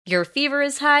Your fever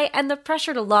is high and the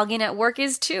pressure to log in at work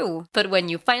is too. But when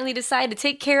you finally decide to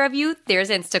take care of you, there's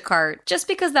Instacart. Just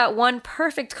because that one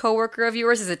perfect coworker of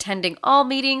yours is attending all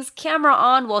meetings, camera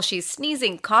on while she's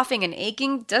sneezing, coughing, and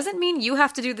aching, doesn't mean you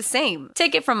have to do the same.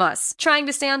 Take it from us. Trying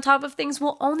to stay on top of things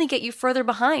will only get you further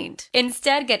behind.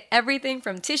 Instead, get everything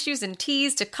from tissues and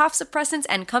teas to cough suppressants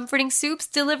and comforting soups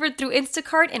delivered through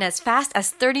Instacart in as fast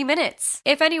as 30 minutes.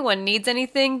 If anyone needs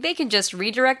anything, they can just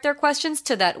redirect their questions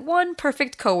to that one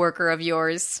perfect coworker of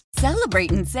yours.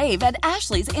 Celebrate and save at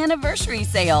Ashley's Anniversary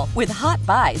Sale. With Hot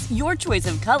Buys, your choice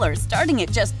of colors starting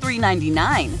at just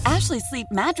 $3.99. Ashley Sleep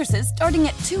mattresses starting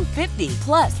at $2.50.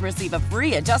 Plus, receive a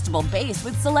free adjustable base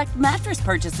with select mattress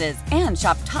purchases. And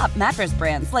shop top mattress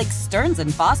brands like Stearns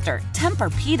 & Foster,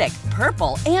 Tempur-Pedic,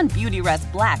 Purple, and Beautyrest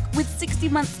Black with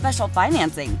 60-month special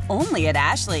financing. Only at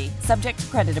Ashley. Subject to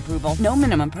credit approval. No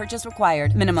minimum purchase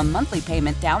required. Minimum monthly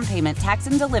payment, down payment, tax,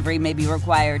 and delivery may be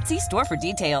required. See store for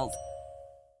details.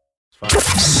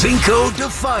 Cinco de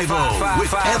Five-O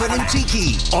with Evan and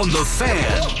Tiki on The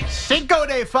Fan. Cinco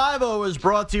de Five-O is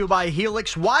brought to you by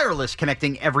Helix Wireless,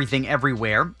 connecting everything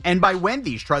everywhere, and by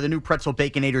Wendy's. Try the new pretzel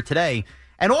baconator today,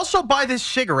 and also by this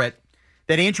cigarette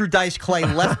that Andrew Dice Clay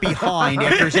left behind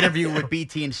after his interview with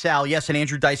BT and Sal. Yes, an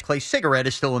Andrew Dice Clay cigarette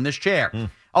is still in this chair.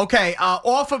 Okay,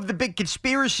 off of the big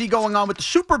conspiracy going on with the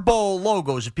Super Bowl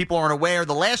logos. If people aren't aware,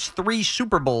 the last 3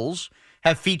 Super Bowls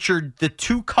have featured the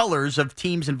 2 colors of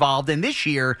teams involved. And this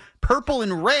year, purple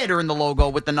and red are in the logo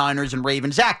with the Niners and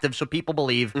Ravens active. So people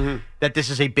believe that this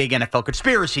is a big NFL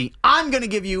conspiracy. I'm going to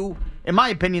give you, in my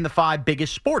opinion, the 5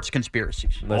 biggest sports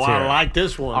conspiracies. I like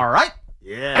this one. All right.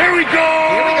 Yeah. Here we go.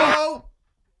 Here we go.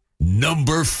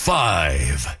 Number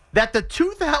 5. That the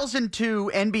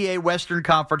 2002 NBA Western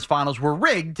Conference Finals were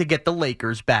rigged to get the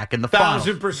Lakers back in the finals.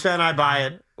 1,000% I buy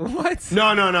it. What?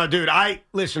 No, dude.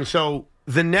 Listen, so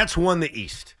the Nets won the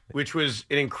East, which was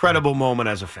an incredible moment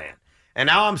as a fan. And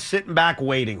now I'm sitting back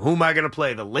waiting. Who am I going to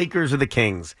play, the Lakers or the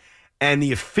Kings? And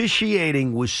the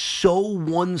officiating was so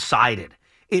one-sided.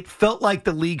 It felt like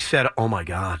the league said, oh, my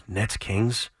God, Nets,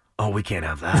 Kings? Oh, we can't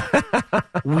have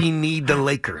that. We need the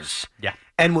Lakers. Yeah.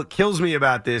 And what kills me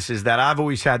about this is that I've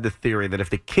always had the theory that if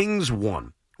the Kings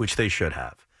won, which they should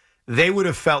have, they would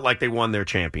have felt like they won their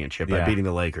championship by beating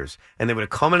the Lakers. And they would have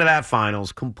come into that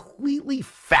finals completely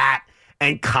fat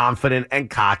and confident and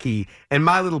cocky, and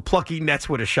my little plucky Nets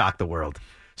would have shocked the world.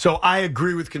 So I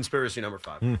agree with conspiracy number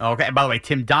 5. Okay. By the way,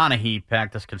 Tim Donaghy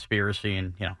packed this conspiracy,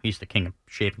 and he's the king of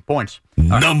shaving points.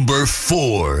 Number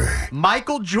 4.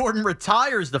 Michael Jordan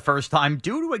retires the first time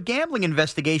due to a gambling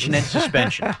investigation and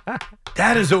suspension.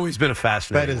 That has always been a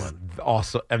fascinating That is one.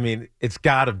 also, it's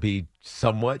got to be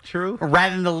somewhat true.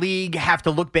 Rather than the league have to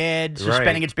look bad,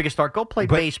 suspending its biggest star, go play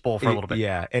baseball for a little bit.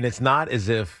 Yeah, and it's not as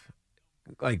if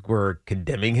we're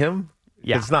condemning him.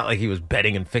 Yeah. It's not like he was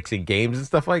betting and fixing games and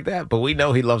stuff like that, but we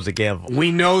know he loves to gamble.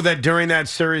 We know that during that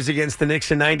series against the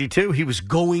Knicks in '92, he was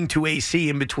going to AC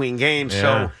in between games. Yeah.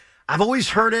 So I've always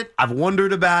heard it. I've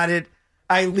wondered about it.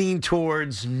 I lean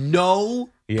towards no,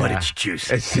 but it's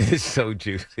juicy. It's so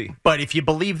juicy. But if you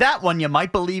believe that one, you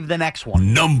might believe the next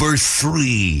one. Number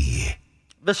 3.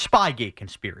 The Spygate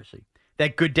conspiracy.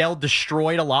 That Goodell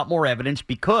destroyed a lot more evidence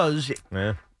because...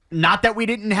 Yeah. Not that we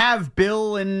didn't have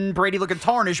Bill and Brady looking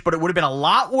tarnished, but it would have been a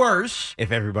lot worse if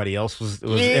everybody else was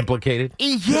implicated.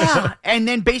 Yeah, and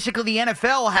then basically the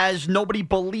NFL has nobody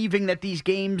believing that these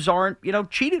games aren't,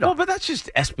 cheated on. Well, but that's just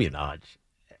espionage.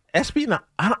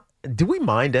 Do we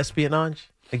mind espionage?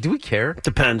 Do we care? It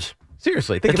depends.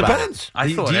 Seriously, think it about depends. It.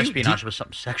 I thought espionage was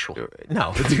something sexual.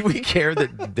 No, do we care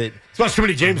that it's not too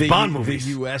many James Bond movies?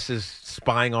 The U.S. is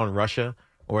spying on Russia?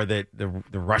 Or that the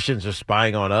Russians are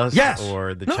spying on us? Yes.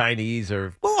 Or the Chinese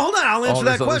are... Well, hold on. I'll answer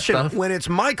that question. When it's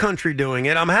my country doing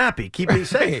it, I'm happy. Keep me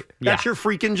safe. That's your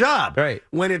freaking job. Right.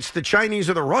 When it's the Chinese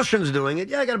or the Russians doing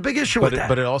it, I got a big issue with that.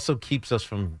 But it also keeps us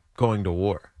from going to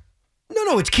war.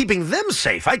 No, it's keeping them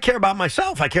safe. I care about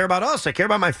myself. I care about us. I care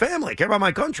about my family. I care about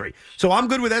my country. So I'm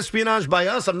good with espionage by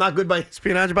us. I'm not good by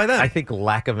espionage by them. I think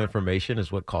lack of information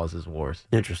is what causes wars.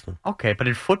 Interesting. Okay, but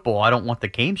in football, I don't want the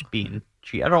games being...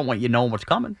 I don't want you knowing what's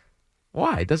coming.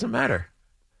 Why? It doesn't matter.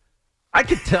 I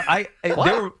could tell.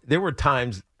 There were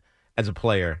times as a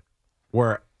player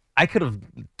where I could have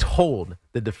told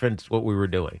the defense what we were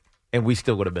doing, and we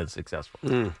still would have been successful.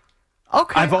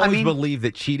 Okay. I've always believed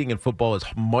that cheating in football is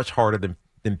much harder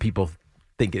than people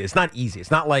think it is. It's not easy.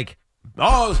 It's not like,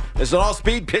 there's an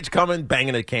all-speed pitch coming,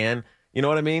 banging a can. You know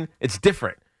what I mean? It's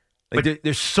different.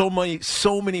 There's so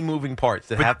many moving parts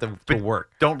that have to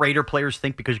work. Don't Raider players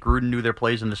think because Gruden knew their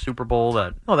plays in the Super Bowl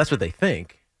that... No, that's what they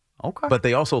think. Okay. But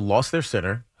they also lost their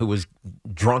center, who was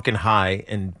drunk and high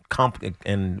and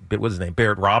what was his name?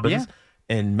 Barrett Robbins.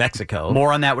 in Mexico.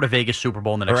 More on that with a Vegas Super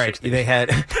Bowl in the next 6 days. They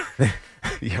had,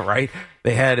 yeah, right.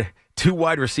 They had 2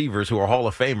 wide receivers who are Hall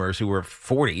of Famers who were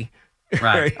 40.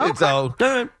 Right. Okay. So,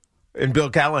 and Bill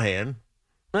Callahan.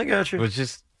 I got you. Was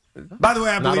just. By the way,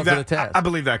 I believe up to the that. task. I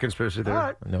believe that conspiracy theory. All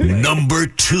right. No way. Number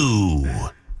 2.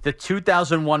 The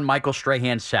 2001 Michael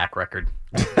Strahan sack record.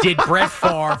 Did Brett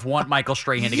Favre want Michael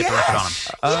Strahan to get the record on him?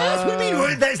 Yes. What do you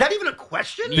mean? Is that even a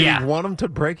question? Did Yeah. you want him to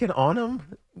break it on him?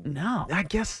 No. I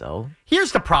guess so.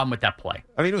 Here's the problem with that play.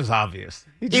 I mean, it was obvious.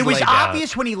 It was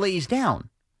obvious when he lays down.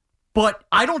 But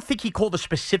I don't think he called a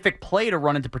specific play to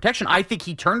run into protection. I think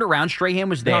he turned around. Strahan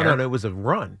was there. No, it was a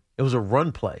run. It was a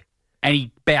run play. And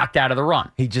he backed out of the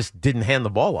run. He just didn't hand the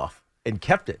ball off and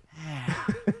kept it.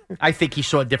 I think he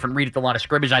saw a different read at the line of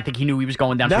scrimmage. I think he knew he was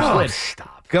going down for slid.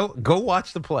 Stop. Go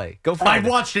watch the play. Go I've find it.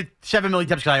 watched it 7 million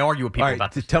times because I argue with people All right,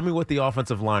 about this. tell me what the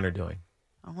offensive line are doing.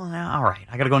 Well, all right.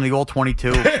 I got to go into the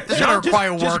All-22. This is going to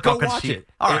require Just work. go I'll watch concede. it.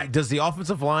 All right. Does the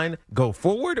offensive line go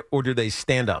forward or do they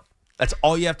stand up? That's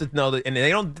all you have to know. And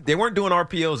they weren't doing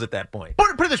RPOs at that point.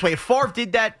 Put it this way. If Favre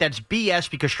did that, that's BS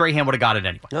because Strahan would have got it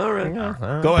anyway. All right.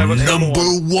 Go ahead. What's Number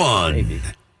 1. Maybe.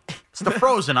 It's the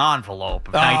frozen envelope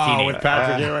of Oh, 1980. with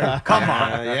Patrick Ewing. Come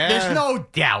on. Yeah. There's no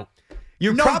doubt.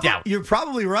 You're No doubt. You're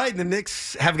probably right. The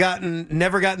Knicks have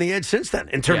never gotten the edge since then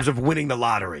in terms of winning the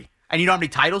lottery. And you know how many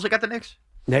titles they got the Knicks?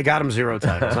 They got him 0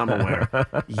 titles. I'm aware.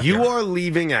 You are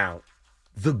leaving out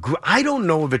I don't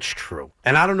know if it's true,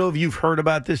 and I don't know if you've heard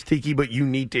about this, Tiki, but you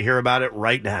need to hear about it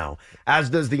right now, as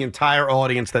does the entire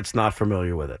audience that's not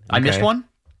familiar with it. I missed one?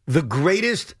 The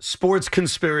greatest sports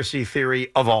conspiracy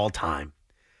theory of all time.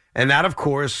 And that, of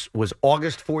course, was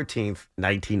August 14th,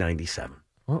 1997.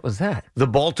 What was that? The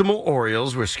Baltimore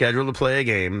Orioles were scheduled to play a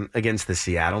game against the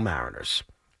Seattle Mariners,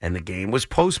 and the game was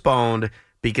postponed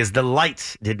because the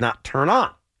lights did not turn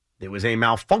on. There was a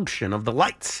malfunction of the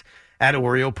lights at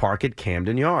Oriole Park at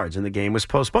Camden Yards, and the game was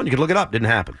postponed. You could look it up. Didn't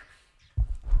happen.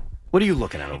 What are you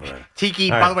looking at over there?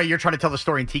 Tiki, by the way, you're trying to tell the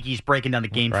story, and Tiki's breaking down the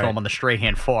game film on the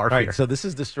Strahan Favre. All right, so this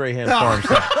is the Strahan farm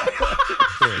stuff.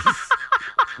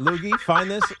 Loogie,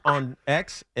 find this on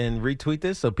X and retweet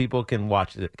this so people can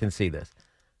watch it, can see this.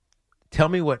 Tell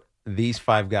me what these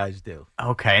 5 guys do.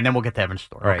 Okay, and then we'll get to Evan's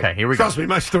story. Right. Okay, here we Trust go. me,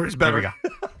 my story's better. Here we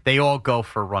go. They all go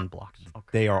for run blocks. Okay.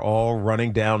 They are all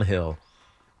running downhill.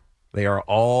 They are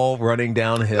all running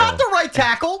downhill. Not the right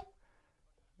tackle.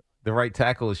 The right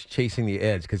tackle is chasing the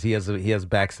edge because he has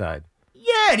backside.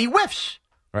 Yeah, and he whiffs.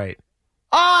 Right.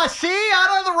 See? I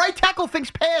don't know. The right tackle thinks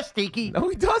pass, Tiki. No,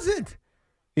 he doesn't.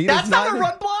 That's not a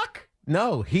run block?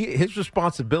 No, his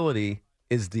responsibility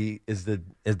is the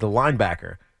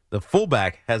linebacker. The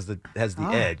fullback has the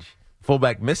edge.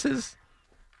 Fullback misses.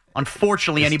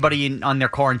 Unfortunately, anybody on their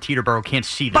car in Teterboro can't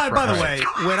see this. By the way,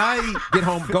 when I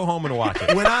Go home and watch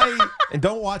it. And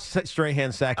don't watch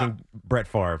Strahan sacking Brett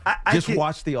Favre. Just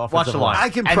watch the offensive watch the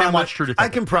line. line. Then watch True Detective. I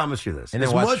can promise you this. And then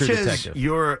as watch much True as Detective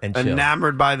you're and chill.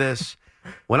 enamored by this,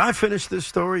 when I finish this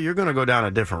story, you're going to go down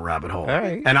a different rabbit hole. All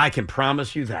right. And I can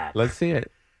promise you that. Let's see it.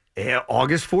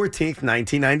 August 14th,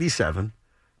 1997,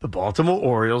 the Baltimore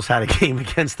Orioles had a game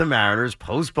against the Mariners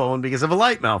postponed because of a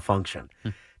light malfunction.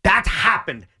 That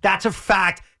happened. That's a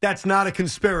fact. That's not a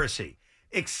conspiracy.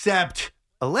 Except,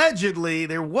 allegedly,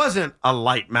 there wasn't a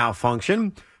light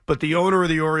malfunction, but the owner of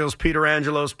the Orioles, Peter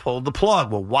Angelos, pulled the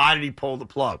plug. Well, why did he pull the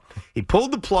plug? He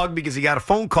pulled the plug because he got a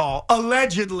phone call,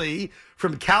 allegedly,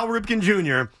 from Cal Ripken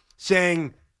Jr.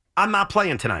 saying, I'm not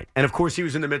playing tonight. And, of course, he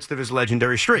was in the midst of his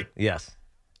legendary streak. Yes.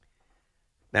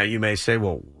 Now, you may say,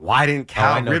 well, why didn't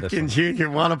Cal I know this Ripken Jr.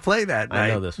 want to play that night? I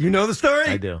know this You one. know the story?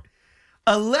 I do.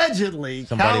 Allegedly,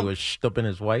 Somebody was stooping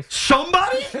his wife.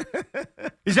 Somebody?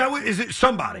 Is it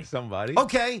somebody? Somebody.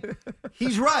 Okay.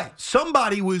 He's right.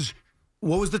 Somebody was,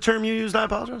 what was the term you used? I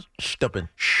apologize. Stooping.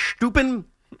 Stooping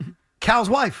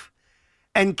Cal's wife.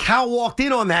 And Cal walked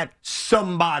in on that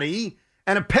somebody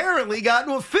and apparently got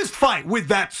into a fist fight with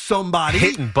that somebody.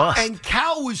 Hit and bust. And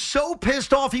Cal was so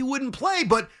pissed off he wouldn't play.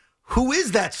 But who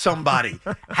is that somebody?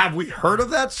 Have we heard of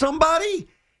that somebody?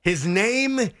 His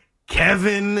name,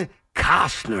 Kevin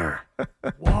Costner.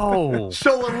 Whoa.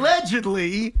 So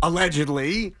allegedly, Cal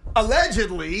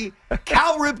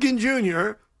Ripken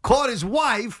Jr. caught his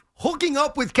wife hooking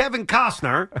up with Kevin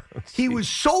Costner. He was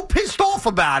so pissed off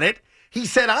about it, he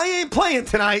said, I ain't playing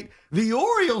tonight. The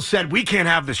Orioles said, we can't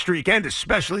have the streak end,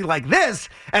 especially like this.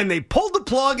 And they pulled the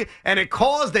plug, and it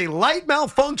caused a light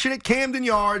malfunction at Camden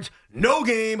Yards. No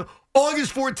game,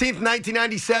 August 14th,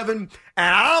 1997,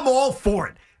 and I'm all for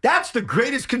it. That's the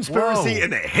greatest conspiracy in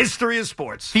the history of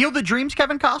sports. Field of Dreams,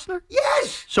 Kevin Costner?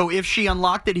 Yes! So if she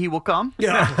unlocked it, he will come?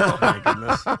 Yeah. Oh, my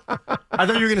goodness. I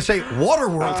thought you were going to say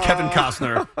Waterworld, Kevin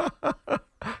Costner.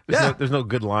 There's no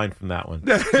good line from that one.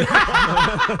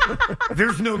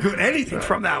 There's no good anything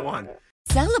from that one.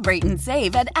 Celebrate and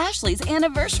save at Ashley's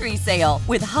Anniversary Sale.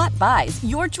 With Hot Buys,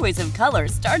 your choice of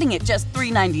colors starting at just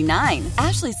 $3.99.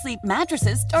 Ashley Sleep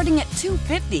mattresses starting at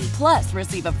 $2.50. Plus,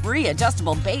 receive a free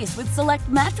adjustable base with select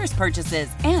mattress purchases.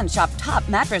 And shop top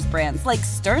mattress brands like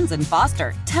Stearns &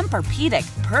 Foster,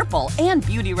 Tempur-Pedic, Purple, and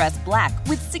Beautyrest Black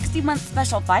with 60-month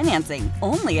special financing.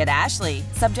 Only at Ashley.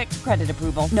 Subject to credit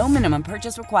approval. No minimum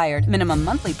purchase required. Minimum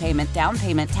monthly payment, down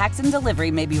payment, tax, and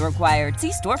delivery may be required.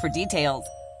 See store for details.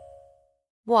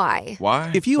 Why?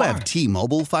 If you have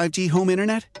T-Mobile 5G home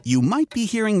internet, you might be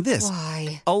hearing this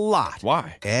a lot.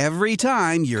 Why? Every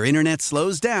time your internet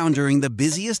slows down during the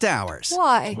busiest hours.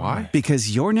 Why?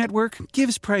 Because your network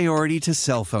gives priority to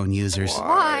cell phone users.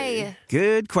 Why?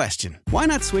 Good question. Why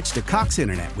not switch to Cox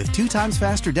Internet with 2 times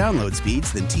faster download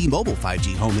speeds than T-Mobile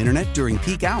 5G home internet during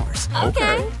peak hours?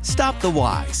 Okay. Stop the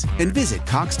whys and visit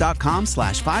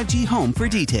cox.com/5G home for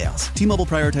details. T-Mobile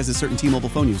prioritizes certain T-Mobile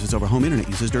phone users over home internet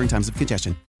users during times of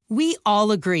congestion. We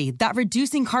all agree that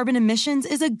reducing carbon emissions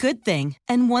is a good thing.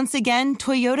 And once again,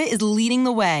 Toyota is leading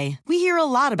the way. We hear a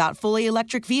lot about fully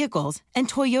electric vehicles, and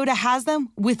Toyota has them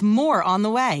with more on the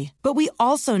way. But we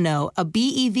also know a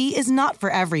BEV is not for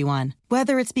everyone.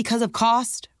 Whether it's because of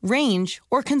cost, range,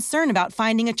 or concern about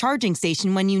finding a charging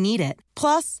station when you need it.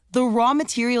 Plus, the raw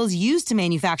materials used to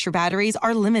manufacture batteries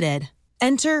are limited.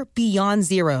 Enter Beyond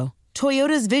Zero,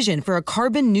 Toyota's vision for a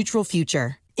carbon-neutral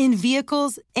future. In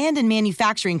vehicles and in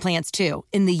manufacturing plants, too,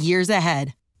 in the years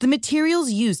ahead. The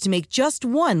materials used to make just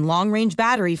one long-range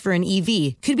battery for an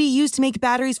EV could be used to make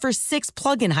batteries for 6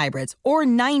 plug-in hybrids or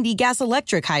 90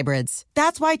 gas-electric hybrids.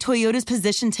 That's why Toyota's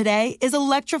position today is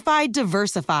electrified,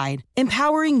 diversified,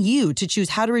 empowering you to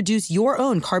choose how to reduce your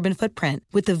own carbon footprint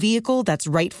with the vehicle that's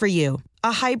right for you.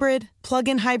 A hybrid,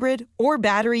 plug-in hybrid, or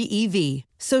battery EV.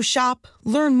 So shop,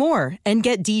 learn more, and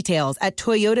get details at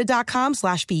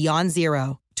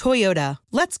toyota.com/beyondzero. Toyota,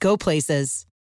 let's go places.